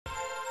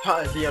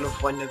Hallo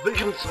Freunde,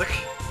 willkommen zurück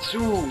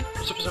zu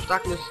Precipice of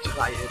Darkness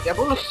 3, der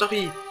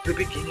Bonus-Story The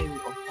Beginning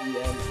of the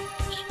End.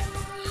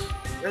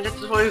 In der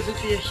letzten Folge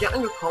sind wir hier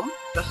angekommen.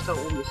 Das da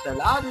oben ist der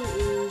Laden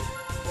in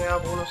der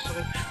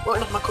Bonus-Story. Wollen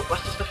noch mal gucken,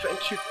 was das da für ein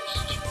Typ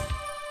ist.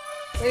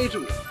 Hey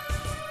du!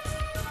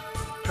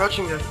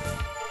 Approaching the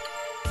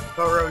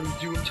thoroughly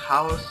doomed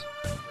house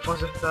for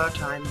the third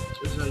time,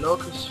 the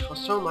locus for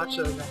so much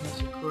that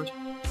has occurred,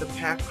 the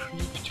pair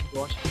creep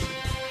toward the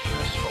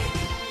threshold.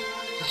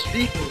 The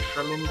speaking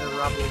from in the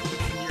rubble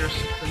appears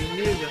a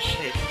familiar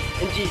shape.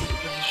 Indeed,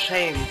 it was a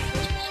shame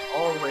that it was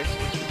always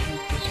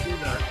introduced this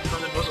ruler,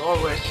 because it was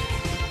always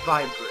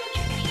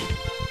vibrating.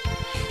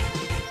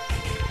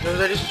 So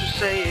that is to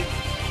say, it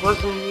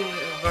wasn't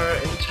never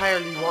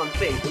entirely one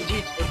thing.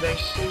 Indeed, there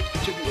seemed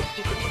to be a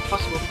sequence of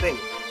possible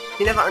things.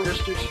 He never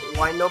understood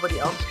why nobody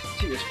else could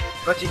see it,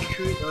 but he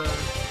could.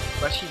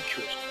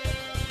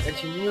 And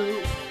he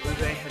knew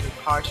they had a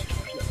part to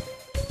play.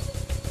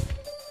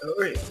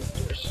 Oh, yeah,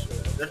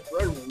 that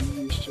run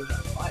we used to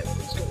have.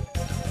 Let's go.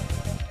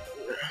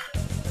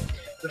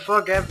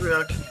 Before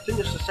Gabriel can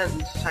finish the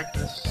sentence,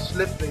 Sackgesicht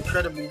slipped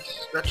incredibly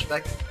stretched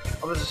back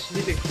over the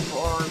sleeping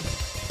form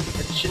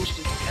and changed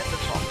it at the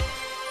top.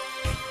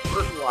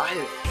 But why?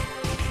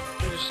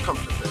 It is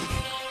comfortable.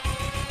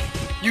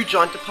 You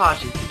joined the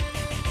party.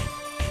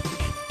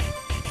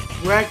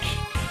 Greg!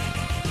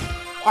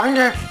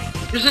 Freunde!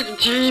 Wir sind ein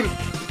Team!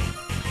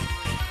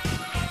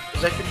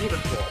 As I could hear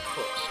before, of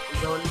course,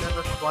 though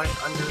never quite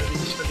under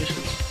these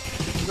conditions.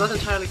 It's not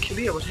entirely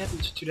clear what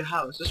happened to the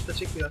house this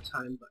particular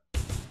time,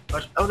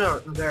 but oh no,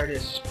 there it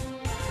is.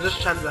 This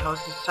time the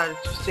house decided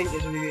to sink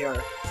into the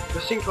air. The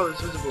sinkhole is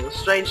visible,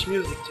 strange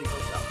music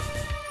tinkles out.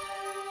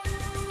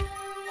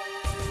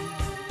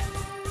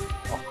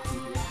 Oh,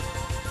 cool.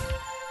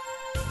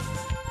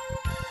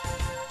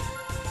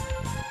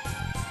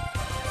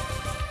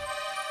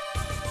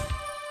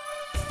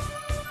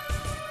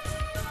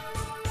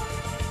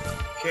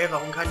 Okay,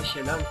 warum kann ich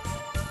hier lang?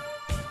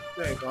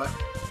 Na egal.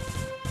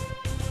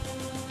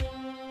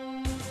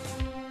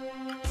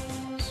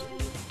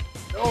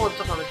 Oh, uns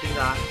doch mal mit dem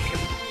da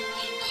kämpfen.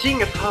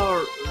 Seeing a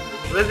power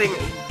living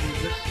in the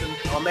distance,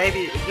 or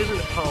maybe it isn't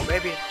a power,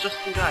 maybe it's just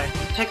a guy.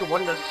 Take a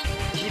wonders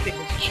keeping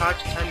his charge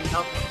entirely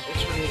helpless is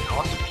actually an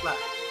awesome plan.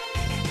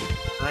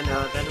 I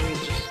know, that we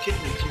just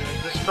kidnapped you.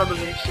 This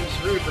probably seems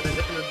rude, but I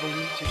definitely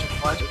need you to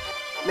fight it.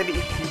 Maybe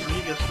if you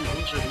grievously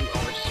injured in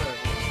our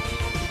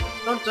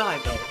service. Don't die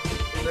though.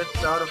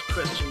 That's out of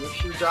question.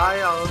 If you die,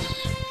 I'll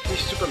be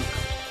Superman.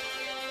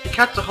 He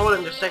cuts a hole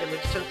in the second and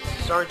extends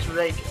the story to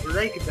Rake.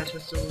 Rake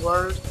batters the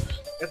world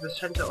at the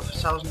center of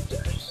 1,000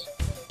 deaths.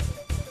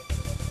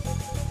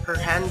 Her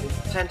hand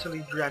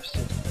intently grabs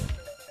it.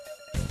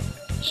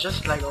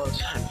 Just like all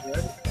time,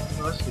 right?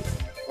 Mostly.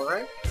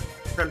 Alright?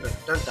 Remember,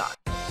 don't die.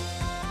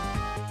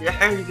 Ja,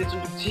 wir sind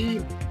im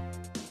Team.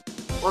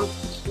 Und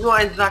nur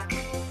ein Sack.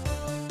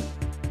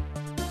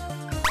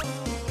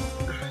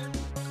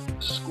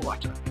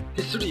 Squatter.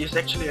 His city is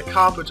actually a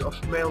carpet of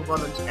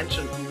malevolent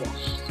ancient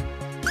wasps.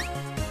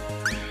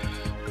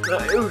 Na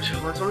gut,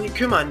 was sollen die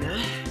kümmern,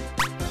 ne?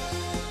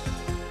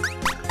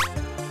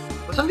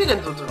 Was haben wir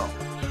denn so drauf?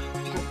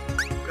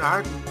 Diesen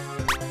Garten.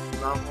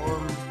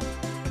 Warum?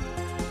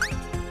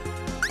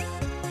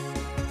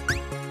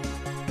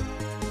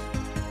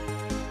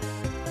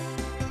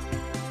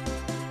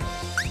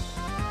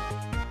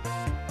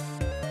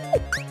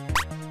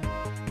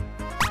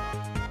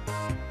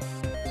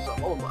 So,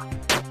 oh Mann.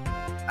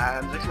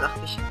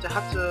 86, der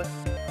hatte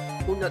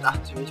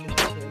 180, wenn ich mich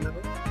nicht erinnere.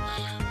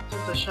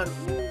 Das ist schon,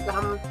 wir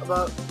haben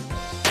aber...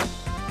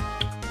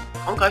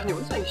 Warum greifen die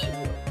uns eigentlich hier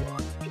nur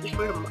an? Finde ich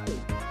voll gemein.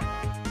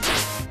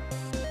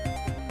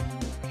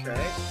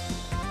 Okay.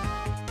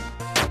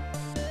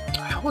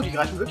 Oh, die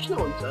greifen wirklich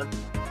nur uns an.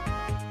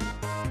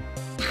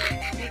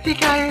 Wie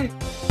geil!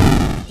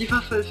 Die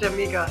Waffe ist ja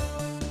mega.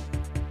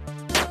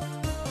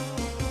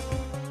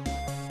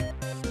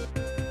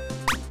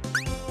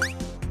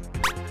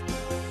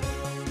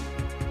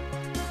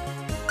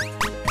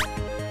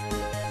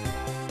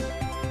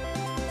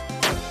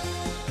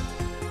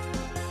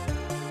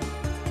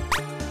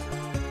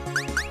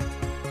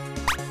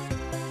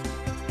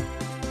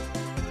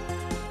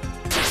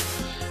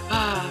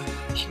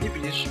 Ich liebe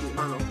dieses Spiel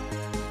immer noch.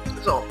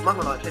 So, machen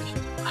wir Leute.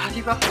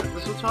 Die Waffe, das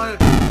ist so toll.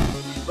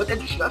 Und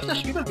endlich läuft das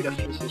Spiel mal wieder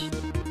flüssig.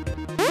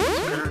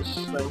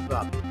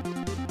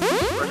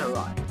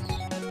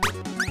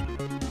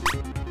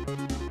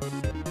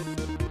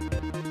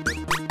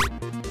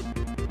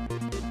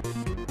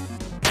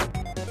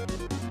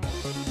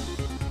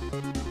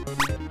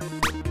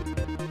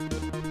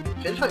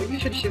 Auf jeden Fall irgendwie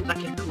finde ich den Sack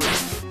ja cool.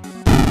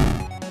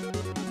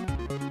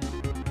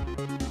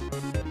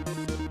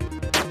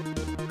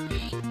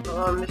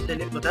 Mist, der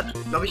lebt nur das,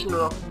 glaube ich, nur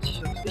noch,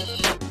 wenn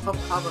ich im Kopf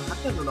habe, hat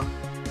er nur noch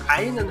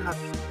einen HP.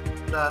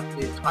 Oder,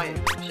 nee, 3.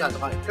 Ja,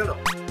 3, genau.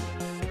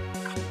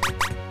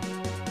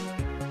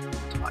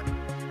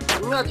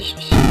 3. Ja, dich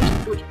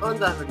richtig gut. Und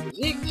da haben wir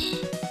besiegt.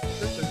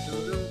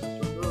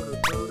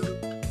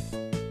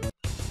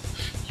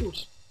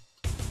 Gut.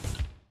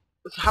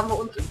 Jetzt haben wir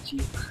uns im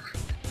Team.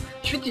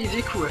 Ich finde die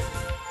Idee cool.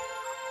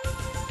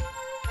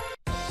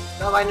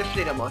 Da war eine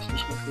Fledermaus, die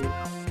ich gesehen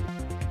habe.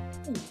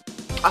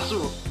 Ach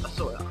so,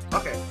 ja,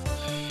 okay.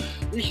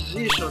 Ich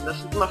sehe schon, das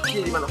sind immer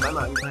viele, die man auf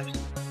einmal angreift.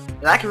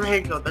 Like a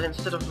rain cloud, but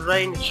instead of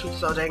rain, it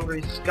shoots out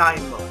angry sky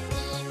motes.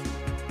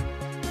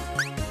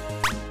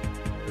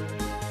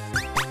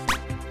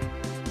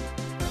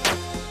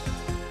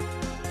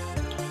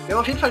 Wir haben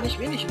auf jeden Fall nicht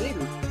wenig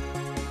Leben.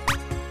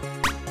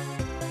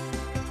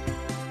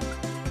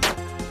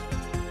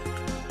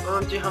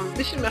 Und die haben ein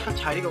bisschen mehr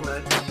Verteidigung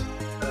als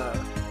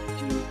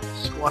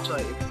die Squatter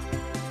eben.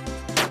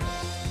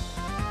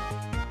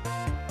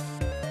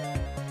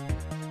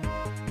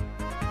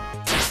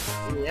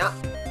 Ja,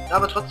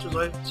 aber trotzdem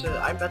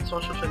sollte ein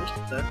Bettzorn schon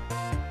vernichtet sein.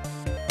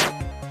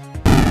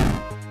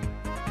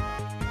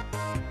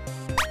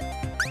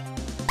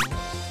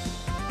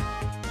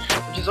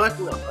 Und die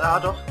sollten, ja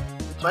doch,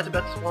 der zweite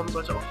Bettzorn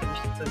sollte auch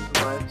vernichtet sein,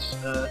 sobald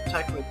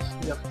Tycho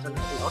jetzt wieder von seinem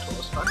Auto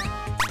auspackt.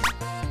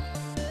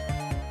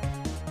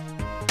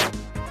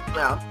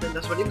 Ja, denn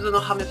das Überleben sie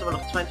noch, haben jetzt aber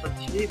noch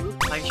 22 Leben,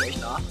 zeige ich euch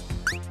da.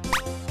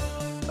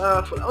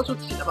 Von Auto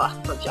zieht aber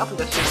 28 ab und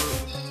deswegen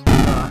ist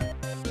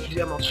der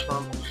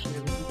Fledermaus-Schwarm auch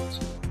schnell besiegt.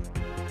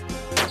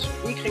 Zu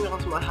niedrigen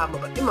raus mal haben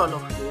aber immer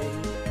noch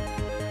Leben.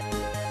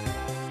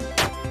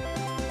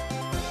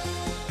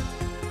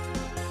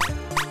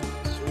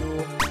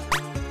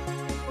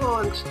 So.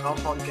 Und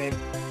draufhauen, Gabe.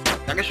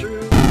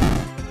 Dankeschön.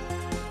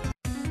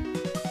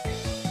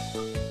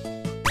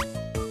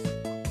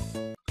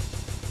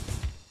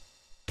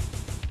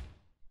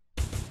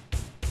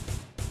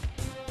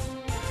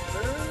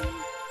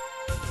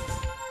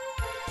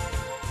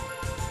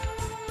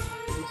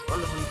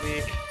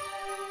 Weg.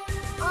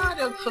 Ah,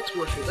 der uns zur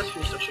Truhe führt, das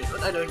finde ich doch schön.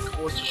 Und eine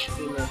große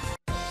Spinne.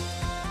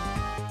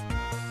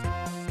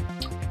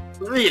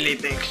 Really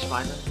big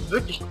Spider.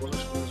 Wirklich große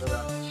Spinne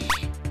sogar.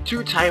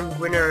 Two-time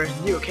winner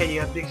New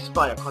Acadia Big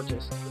Spider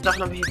Contest. Und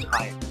davon haben wir hier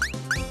 3.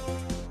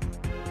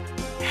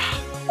 Ja.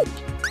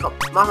 Komm,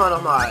 machen wir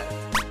nochmal.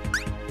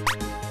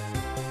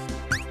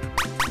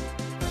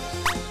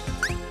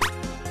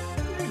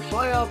 Den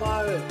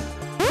Feuerball.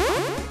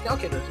 Ja,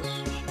 okay, das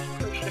ist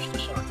kein schlechter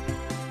Schaden.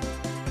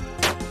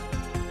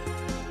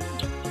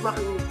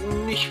 Machen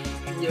nicht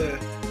viel.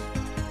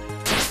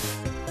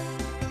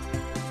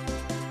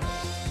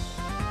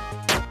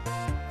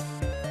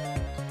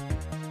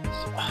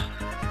 So.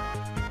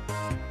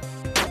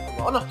 Kommen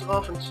wir auch noch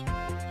drauf und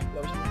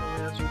glaube ich nicht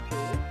mehr so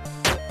viel.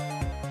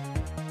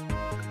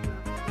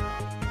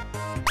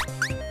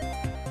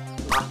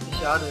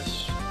 87 Jahre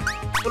ist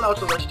voll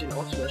Auto, sollte ich den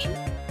auslöschen.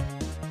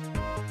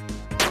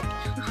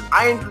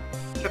 Ein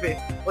KP.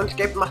 Und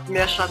Gabe macht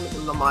mehr Schaden mit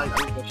einem normalen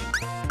Angriff.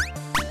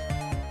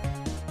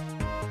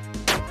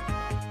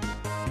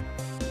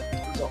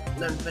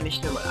 Dann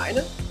vernichten wir mal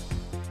eine.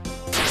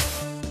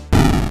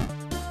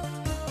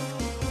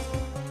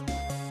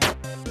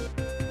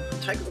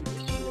 Tycho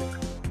nicht viel.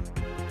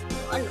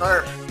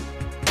 Angriff!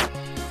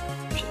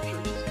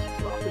 54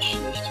 ist auch nicht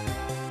schlecht.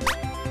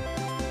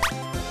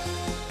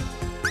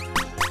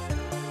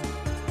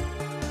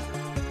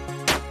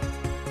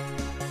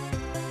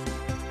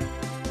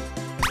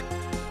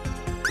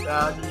 Ja,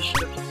 die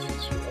stirbt jetzt viel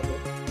zu.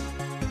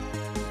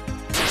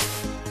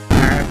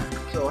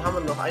 So, haben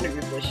wir noch eine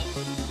übrig.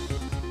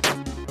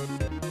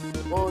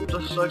 Und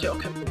das sollte ja auch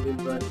kein Problem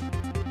sein.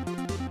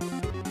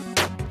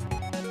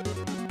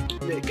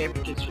 Ne, Gabe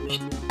geht's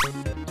vernichten.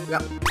 Ja.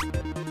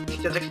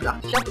 Sieht ja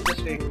 86 ab und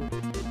deswegen...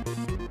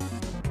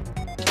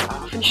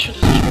 Ah, finde ich schon,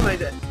 dass das Spiel mal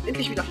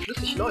endlich wieder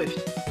flüssig läuft.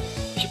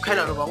 Ich habe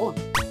keine Ahnung warum.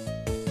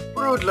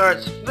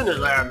 Broodlords,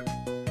 Vanilla.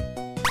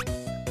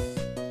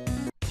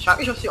 Ich frage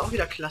mich, ob es hier auch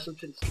wieder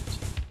Klassenpins gibt.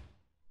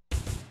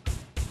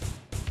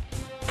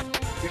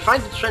 We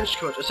find the trench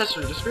coat.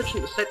 Accessory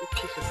description: a certain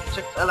piece that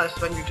protects allies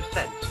when you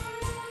defend.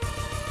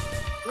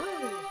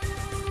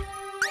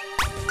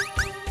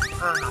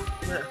 Ah,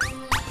 ne.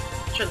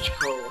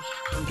 Trenchcoat.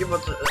 Dann geben wir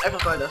uns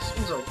einfach mal das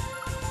unser.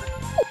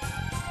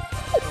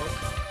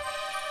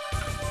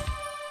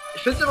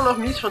 Ich finde es immer noch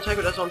mies von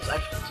Tycho, dass er uns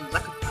einfach zum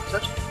Sack gepackt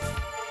hat.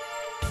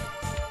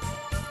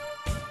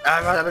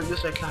 Aber damit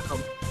müssen wir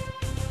klarkommen.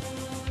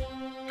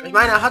 Ich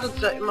meine, er hat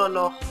uns ja immer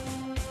noch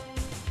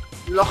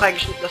ein Loch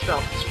reingeschnitten, dass wir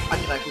auch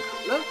angreifen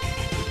können, ne?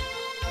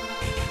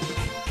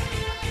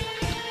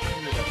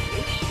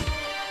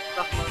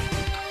 Sag mal.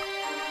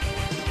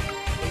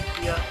 Und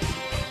hier.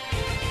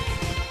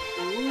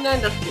 Nein,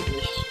 das geht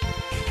nicht.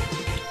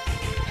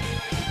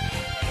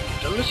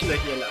 Dann müssen wir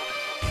hier lang.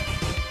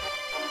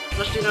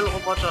 Da steht ein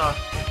Roboter.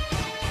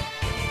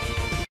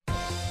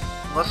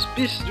 Was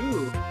bist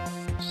du?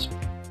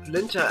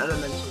 Splinter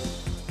Elemental.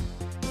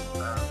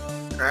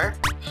 Okay.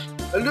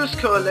 A loose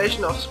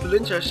correlation of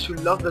splinters who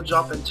love the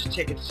job and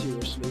take it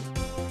seriously.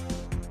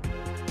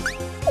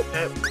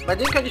 Bei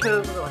dem könnte ich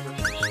mir sogar was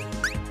vorstellen.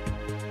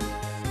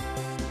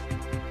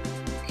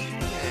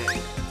 Okay.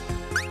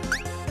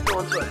 So,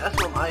 und so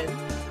erstmal um ein.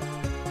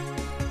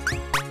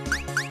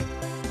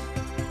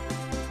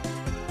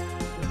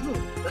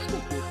 Das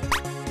geht gut.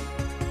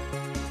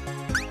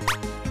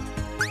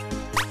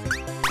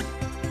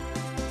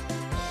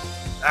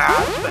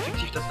 Ah, super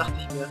effektiv, das dachte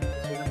ich mir.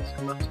 Deswegen habe ich es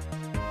gemacht.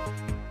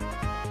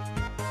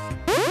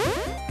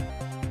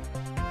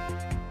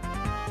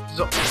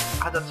 So,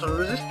 hat er zwar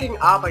Resist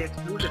gegen A, aber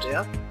jetzt blutet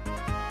er.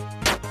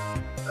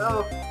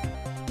 Oh.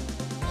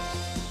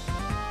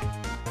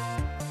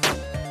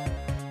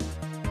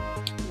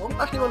 Warum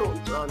greift jemand nur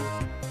uns an?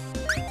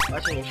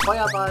 Weiß ich nicht,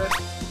 Feuerball.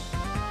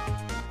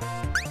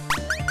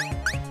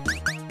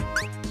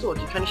 So,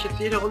 die kann ich jetzt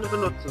jede Runde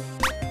benutzen.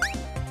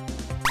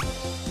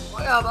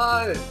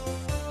 Feuerball!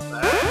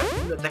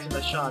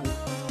 136 Schaden.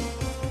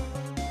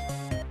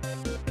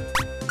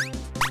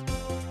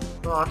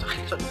 Oh,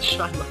 23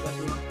 Schaden macht das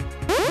immer.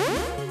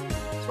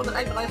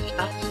 231,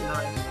 das ist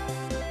nice.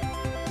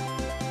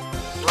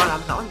 Oh, da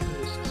haben sie auch einen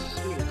Boost. Das ist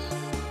sweet.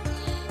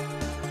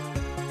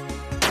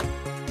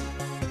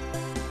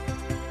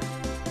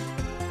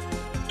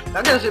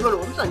 Danke, dass ihr immer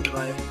nur uns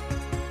angreift.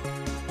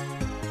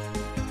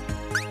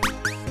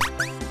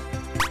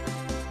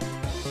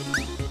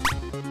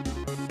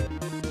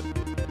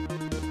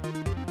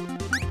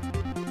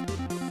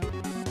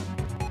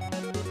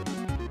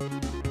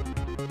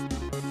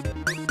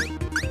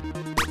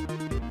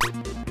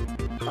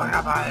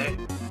 Feuerball!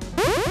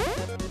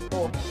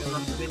 Oh, der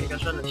macht so weniger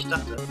Schaden, als ich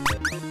dachte.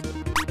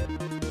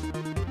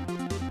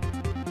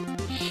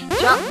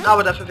 Tja,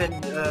 aber dafür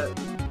werden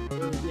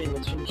wir ihn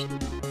jetzt vernichten.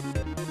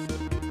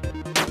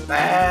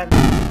 Bam!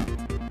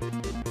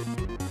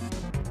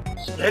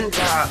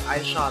 Splinter!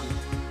 Ein Schaden.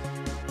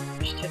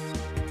 Nicht jetzt.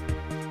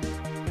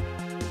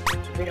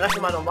 Den greifen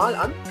wir mal normal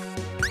an.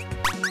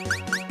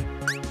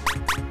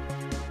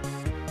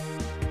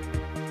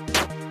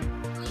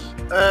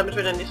 Damit wir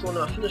in der nächsten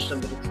Runde mal Finish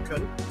dann benutzen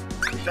können.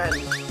 Die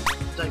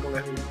Verteidigung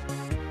erhöhen.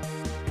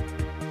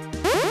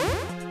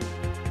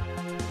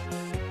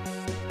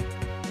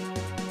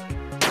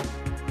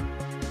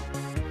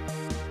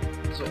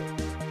 So.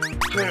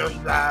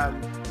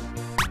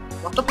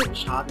 Macht doppelten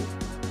Schaden.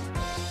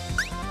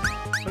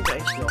 Was haben wir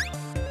eigentlich noch?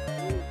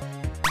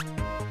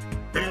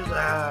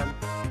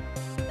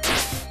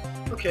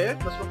 Okay,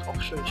 das macht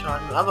auch schön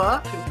Schaden,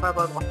 aber für den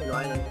Feuerball brauchen wir nur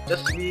einen.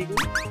 Deswegen...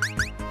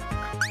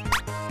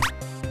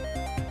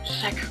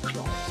 Sackgesicht.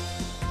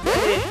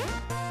 Hey!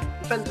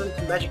 Defense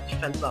und Magic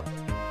Defense ab.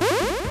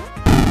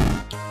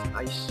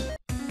 Nice.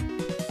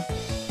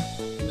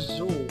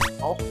 So,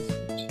 auch ist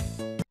gut.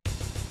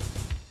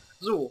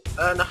 So,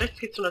 nach rechts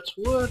geht's zur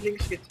Natur,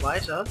 links geht's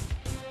weiter.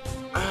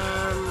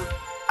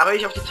 Aber wenn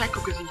ich auf die Zeit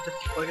gucke, sehe ich, dass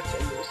die Folge zu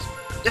Ende ist.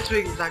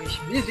 Deswegen sage ich,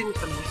 wir sehen uns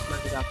beim nächsten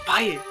Mal wieder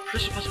bei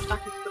Precipice of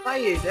Darkness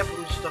 3, der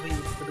Story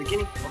The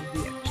Beginning of the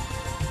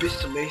End. Bis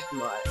zum nächsten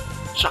Mal.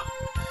 Ciao.